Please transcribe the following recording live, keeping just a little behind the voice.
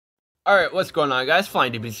Alright, what's going on guys?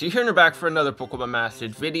 Flying DBC here and we're back for another Pokemon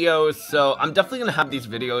Masters video. So I'm definitely going to have these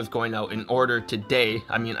videos going out in order today.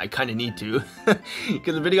 I mean, I kind of need to.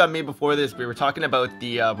 Because the video I made before this, we were talking about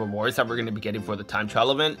the rewards that we're going to be getting for the time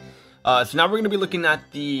trial event. So now we're going to be looking at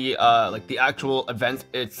the the actual event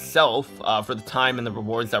itself for the time and the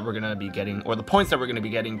rewards that we're going to be getting, or the points that we're going to be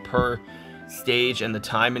getting per stage and the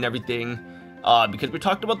time and everything. Because we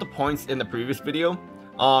talked about the points in the previous video.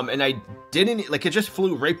 And I didn't, like, it just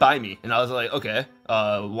flew right by me, and I was like, okay,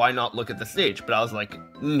 why not look at the stage? But I was like,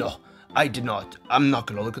 no, I did not. I'm not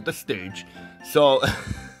gonna look at the stage. So,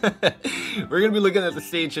 we're gonna be looking at the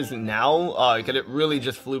stages now, because it really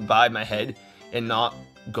just flew by my head and not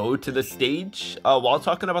go to the stage while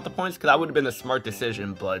talking about the points, because that would have been a smart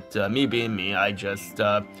decision, but me being me, I just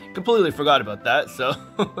completely forgot about that. So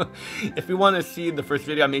if you want to see the first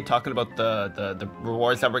video I made talking about the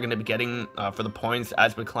rewards that we're going to be getting for the points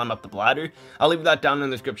as we climb up the bladder, I'll leave that down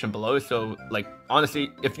in the description below. So, like,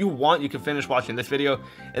 honestly, if you want, you can finish watching this video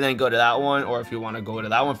and then go to that one, or if you want to go to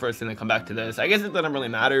that one first and then come back to this, I guess it doesn't really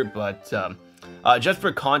matter. But just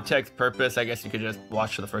for context purpose, I guess you could just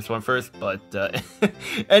watch the first one first. But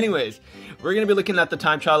anyways, we're going to be looking at the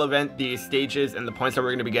time trial event, the stages, and the points that we're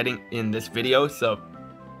going to be getting in this video. So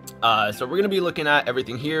we're going to be looking at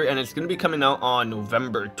everything here, and it's going to be coming out on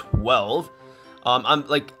November 12th.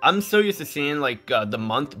 I'm so used to seeing like the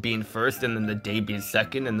month being first, and then the day being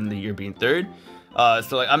second, and then the year being third.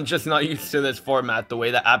 So like I'm just not used to this format the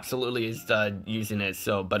way that Absolutely is using it.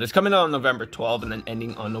 So, but it's coming out on November 12th and then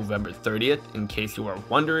ending on November 30th, in case you are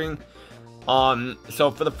wondering.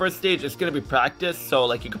 So for the first stage, it's gonna be practice. So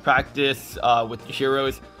like you can practice with your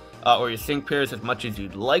heroes or your sync pairs as much as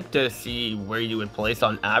you'd like to see where you would place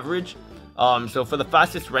on average. So for the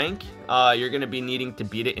fastest rank, you're gonna be needing to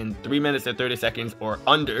beat it in 3 minutes and 30 seconds or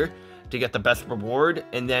under to get the best reward.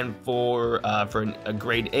 And then for a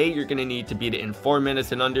grade A, you're gonna need to beat it in 4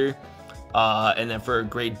 minutes and under, and then for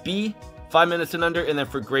grade B, 5 minutes and under, and then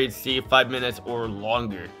for grade C, 5 minutes or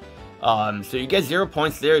longer. So you get 0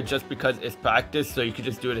 points there just because it's practice, so you could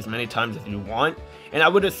just do it as many times as you want. And I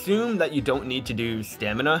would assume that you don't need to do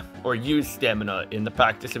stamina or use stamina in the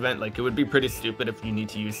practice event. Like, it would be pretty stupid if you need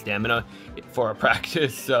to use stamina for a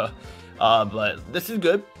practice. So but this is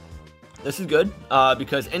good. This is good,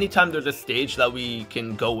 because anytime there's a stage that we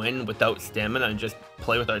can go in without stamina and just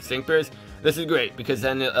play with our sync pairs, this is great, because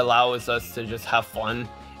then it allows us to just have fun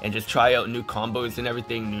and just try out new combos and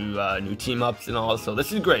everything, new team ups and all. So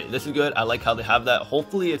this is great. This is good. I like how they have that.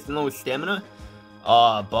 Hopefully it's no stamina,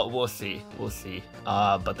 but we'll see. We'll see.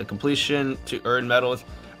 But the completion to earn medals,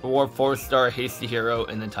 reward 4-star hasty hero,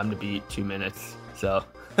 and then time to beat 2 minutes. So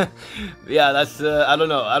yeah, that's I don't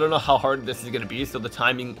know how hard this is gonna be. So the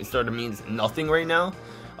timing sort of means nothing right now.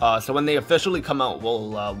 So when they officially come out,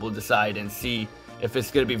 we'll decide and see if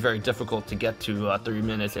it's gonna be very difficult to get to 3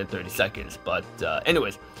 minutes and 30 seconds. But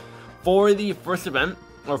anyways, for the first event,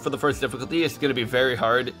 or for the first difficulty, it's gonna be very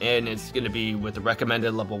hard, and it's gonna be with the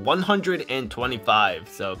recommended level 125.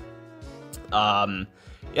 So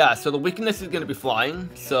yeah, so the weakness is gonna be flying.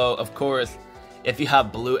 So of course, if you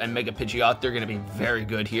have Blue and Mega Pidgeot, they're going to be very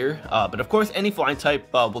good here. But of course, any flying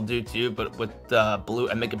type will do too. But with Blue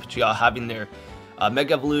and Mega Pidgeot having their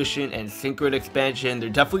Mega Evolution and Synchro expansion, they're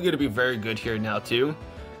definitely going to be very good here now too.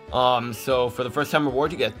 So for the first time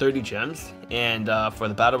reward, you get 30 gems. And for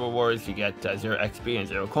the battle rewards, you get 0 XP and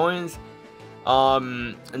 0 coins.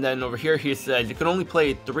 And then over here, he says you can only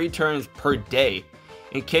play 3 turns per day.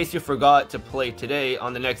 In case you forgot to play today,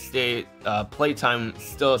 on the next day, playtime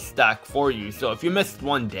still stack for you. So if you missed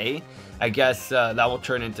 1 day, I guess that will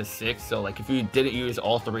turn into 6. So like if you didn't use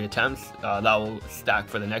all 3 attempts, that will stack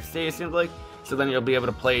for the next day, it seems like. So then you'll be able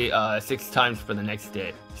to play 6 times for the next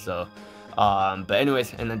day. So, but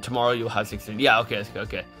anyways, and then tomorrow you'll have 16. Yeah,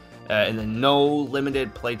 okay. And then no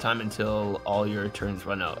limited playtime until all your turns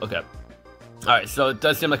run out. Okay. All right, so it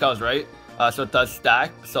does seem like I was right. So it does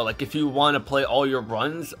stack. So like if you want to play all your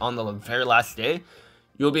runs on the very last day,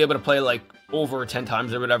 you'll be able to play like over 10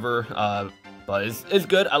 times or whatever. But it's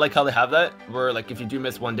good. I like how they have that, where like if you do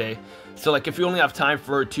miss 1 day, so like if you only have time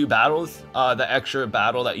for 2 battles, the extra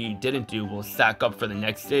battle that you didn't do will stack up for the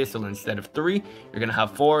next day. So instead of 3, you're gonna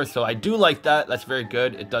have 4. So I do like that. That's very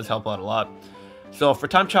good. It does help out a lot. So for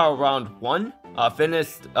time trial round 1,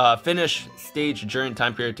 finish stage during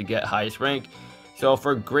time period to get highest rank. So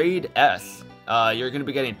for grade S, you're going to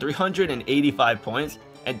be getting 385 points.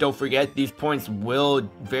 And don't forget, these points will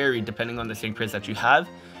vary depending on the sync pairs that you have.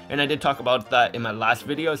 And I did talk about that in my last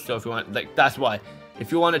video. So if you want, like, that's why.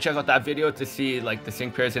 If you want to check out that video to see like the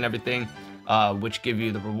sync pairs and everything, which give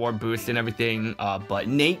you the reward boost and everything. But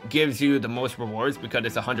Nate gives you the most rewards because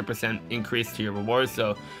it's 100% increase to your rewards.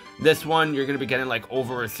 So this one, you're going to be getting like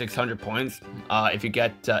over 600 points if you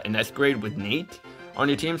get an S grade with Nate on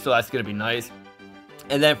your team. So that's going to be nice.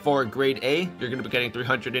 And then for grade A, you're going to be getting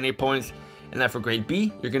 308 points. And then for grade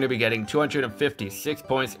B, you're going to be getting 256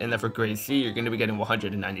 points. And then for grade C, you're going to be getting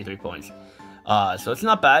 193 points. So it's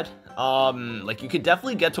not bad. Like you could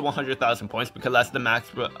definitely get to 100,000 points because that's the max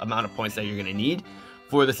amount of points that you're going to need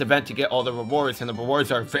for this event to get all the rewards. And the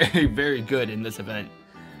rewards are very, very good in this event.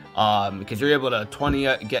 Because you're able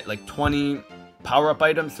to get like 20 power-up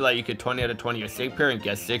items so that you could 20 out of 20 your sync pair and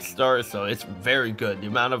get 6 stars. So it's very good. The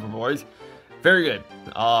amount of rewards, very good.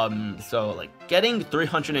 So like getting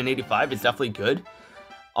 385 is definitely good.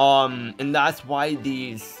 And that's why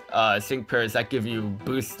these sync pairs that give you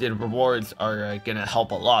boosted rewards are gonna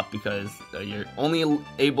help a lot, because you're only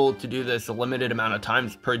able to do this a limited amount of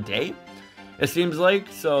times per day, it seems like.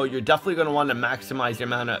 So you're definitely gonna want to maximize the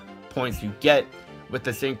amount of points you get with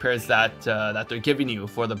the sync pairs that they're giving you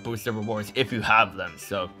for the boosted rewards if you have them.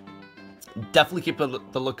 So definitely keep the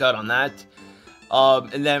lookout on that.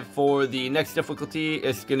 And then for the next difficulty,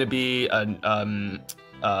 it's gonna be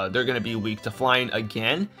they're going to be weak to flying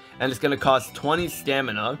again, and it's going to cost 20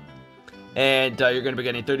 stamina, and you're going to be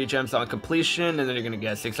getting 30 gems on completion, and then you're going to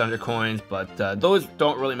get 600 coins, but those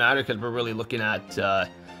don't really matter because we're really looking at the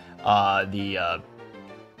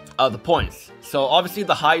points. So obviously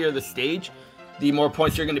the higher the stage, the more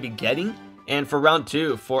points you're going to be getting. And for round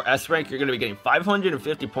 2, for S rank, you're going to be getting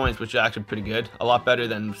 550 points, which is actually pretty good, a lot better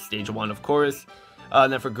than stage 1, of course.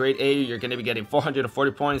 And then for grade A, you're going to be getting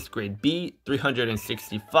 440 points, grade B,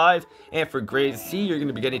 365, and for grade C, you're going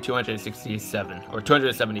to be getting 267, or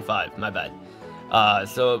 275, my bad.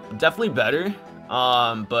 So definitely better,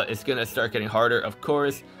 but it's going to start getting harder, of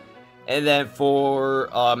course. And then for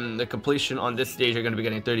the completion on this stage, you're going to be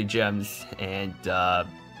getting 30 gems, and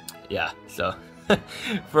yeah, so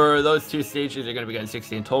for those 2 stages, you're going to be getting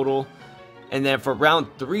 60 in total. And then for round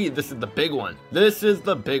 3, this is the big one. This is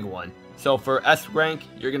the big one. So for S rank,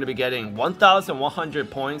 you're going to be getting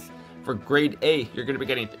 1,100 points. For grade A, you're going to be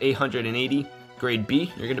getting 880. Grade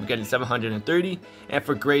B, you're going to be getting 730. And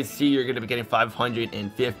for grade C, you're going to be getting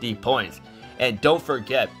 550 points. And don't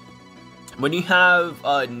forget, when you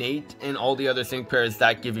have Nate and all the other sync pairs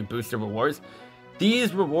that give you boosted rewards,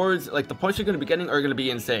 these rewards, like the points you're going to be getting, are going to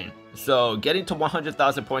be insane. So getting to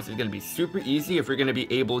 100,000 points is going to be super easy if you're going to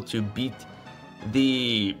be able to beat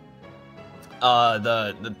the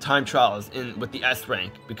time trials with the S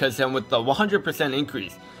rank, because then with the 100%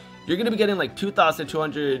 increase, you're going to be getting like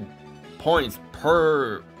 2,200 points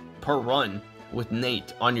per run with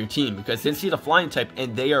Nate on your team, because since he's a flying type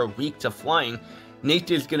and they are weak to flying,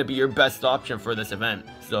 Nate is going to be your best option for this event.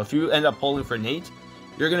 So if you end up pulling for Nate,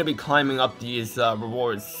 you're going to be climbing up these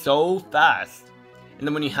rewards so fast. And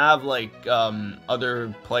then when you have like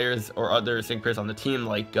other players or other sync pairs on the team,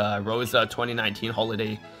 like Rosa 2019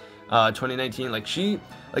 Holiday 2019, like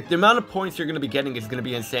the amount of points you're going to be getting is going to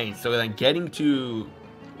be insane. So then getting to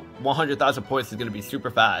 100,000 points is going to be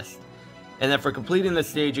super fast. And then for completing this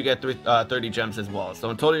stage, you get 30 gems as well. So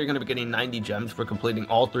in total, you're going to be getting 90 gems for completing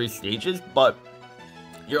all 3 stages. But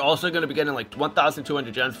you're also going to be getting like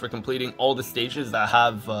 1,200 gems for completing all the stages that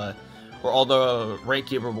have, or all the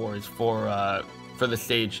ranking rewards for the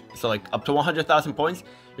stage. So like up to 100,000 points,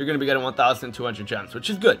 you're going to be getting 1,200 gems, which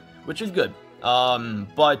is good.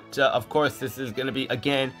 But of course, this is going to be,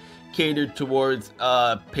 again, catered towards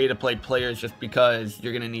pay-to-play players, just because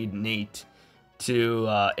you're going to need Nate to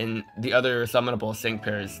and the other summonable sync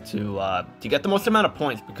pairs to get the most amount of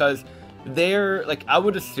points, because they're like, I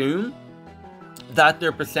would assume that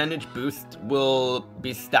their percentage boost will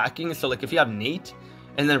be stacking. So like if you have Nate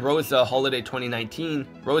and then Rosa Holiday 2019,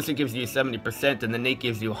 Rosa gives you 70% and then Nate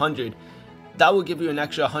gives you 100. That will give you an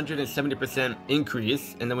extra 170%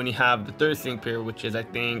 increase. And then when you have the third sync pair, which is I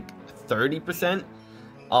think 30%,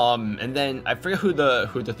 and then I forget who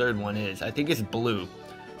the third one is. I think it's Blue.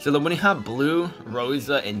 So then when you have Blue,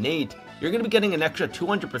 Rosa, and Nate, you're gonna be getting an extra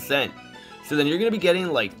 200%. So then you're gonna be getting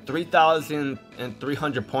like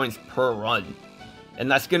 3,300 points per run,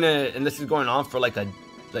 and this is going on for like a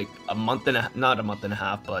month and not a month and a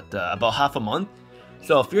half, but about half a month.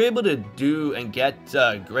 So if you're able to do and get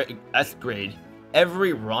S grade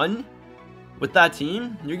every run with that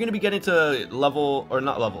team, you're going to be getting to you're going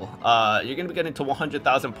to be getting to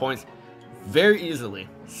 100,000 points very easily.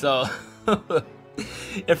 So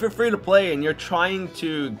if you're free to play and you're trying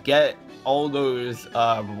to get all those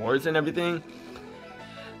rewards and everything,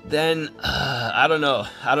 then I don't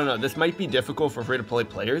know. This might be difficult for free-to-play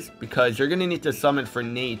players because you're gonna need to summon for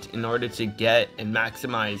Nate in order to get and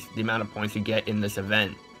maximize the amount of points you get in this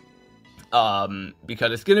event.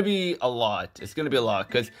 Because it's gonna be a lot.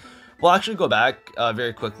 Because we'll actually go back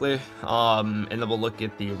very quickly, and then we'll look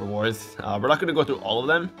at the rewards. We're not gonna go through all of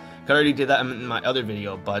them. I already did that in my other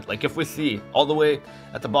video, but like if we see all the way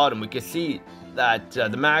at the bottom, we can see that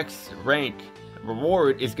the max rank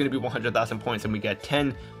reward is going to be 100,000 points, and we get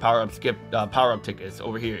 10 power-up tickets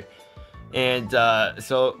over here. And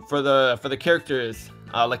so for the characters,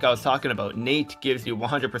 like I was talking about, Nate gives you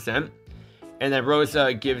 100%, and then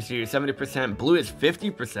Rosa gives you 70%. Blue is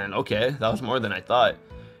 50%. Okay, that was more than I thought.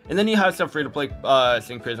 And then you have some free-to-play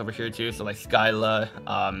synchros over here too. So like Skyla,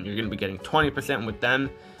 you're going to be getting 20% with them.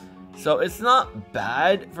 So it's not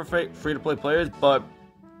bad for free-to-play players, but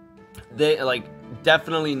they like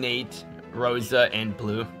definitely Nate, Rosa, and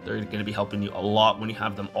Blue, they're going to be helping you a lot when you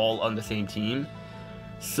have them all on the same team.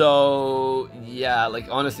 So yeah, like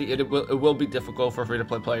honestly, it will be difficult for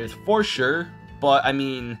free-to-play players for sure. But I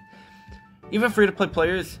mean, even free-to-play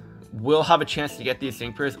players will have a chance to get these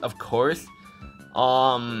synchros, of course.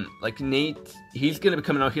 Like Nate, he's going to be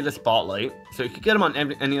coming out here the spotlight, so you could get him on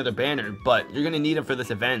any other banner, but you're going to need him for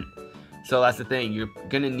this event. So that's the thing, you're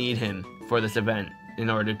going to need him for this event in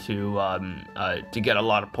order to get a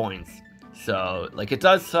lot of points. So like it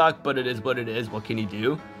does suck, but it is what it is. What can you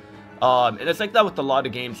do? And it's like that with a lot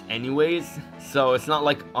of games anyways, so it's not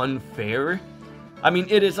like unfair. I mean,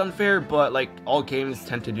 it is unfair, but like all games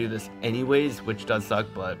tend to do this anyways, which does suck.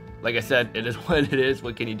 But like I said, it is what it is.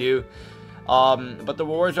 What can you do? But the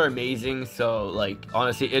rewards are amazing, so like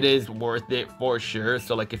honestly, it is worth it for sure.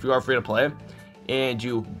 So like if you are free to play and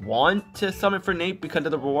you want to summon for Nate because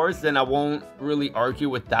of the rewards, then I won't really argue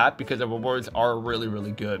with that, because the rewards are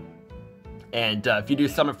really good. And if you do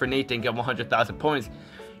summon for Nate and get 100,000 points,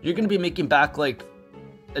 you're going to be making back like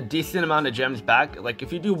a decent amount of gems back. Like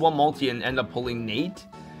if you do one multi and end up pulling Nate,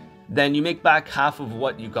 then you make back half of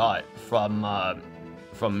what you got from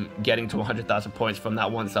getting to 100,000 points from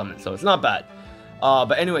that one summon. So it's not bad.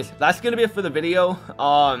 But anyways, that's going to be it for the video.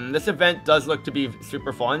 This event does look to be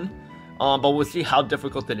super fun. But we'll see how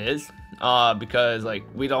difficult it is. Because like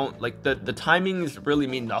we don't like the timings really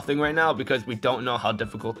mean nothing right now, because we don't know how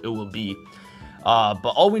difficult it will be. But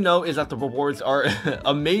all we know is that the rewards are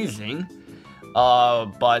amazing.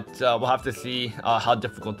 But we'll have to see how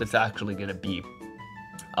difficult it's actually gonna be.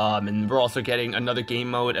 And we're also getting another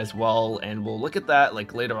game mode as well, and we'll look at that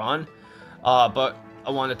like later on. But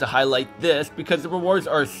I wanted to highlight this because the rewards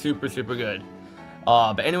are super good.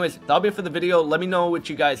 But anyways, that'll be it for the video. Let me know what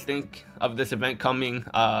you guys think of this event coming.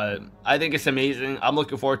 I think it's amazing. I'm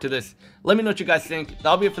looking forward to this. Let me know what you guys think.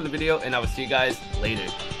 That'll be it for the video, and I will see you guys later.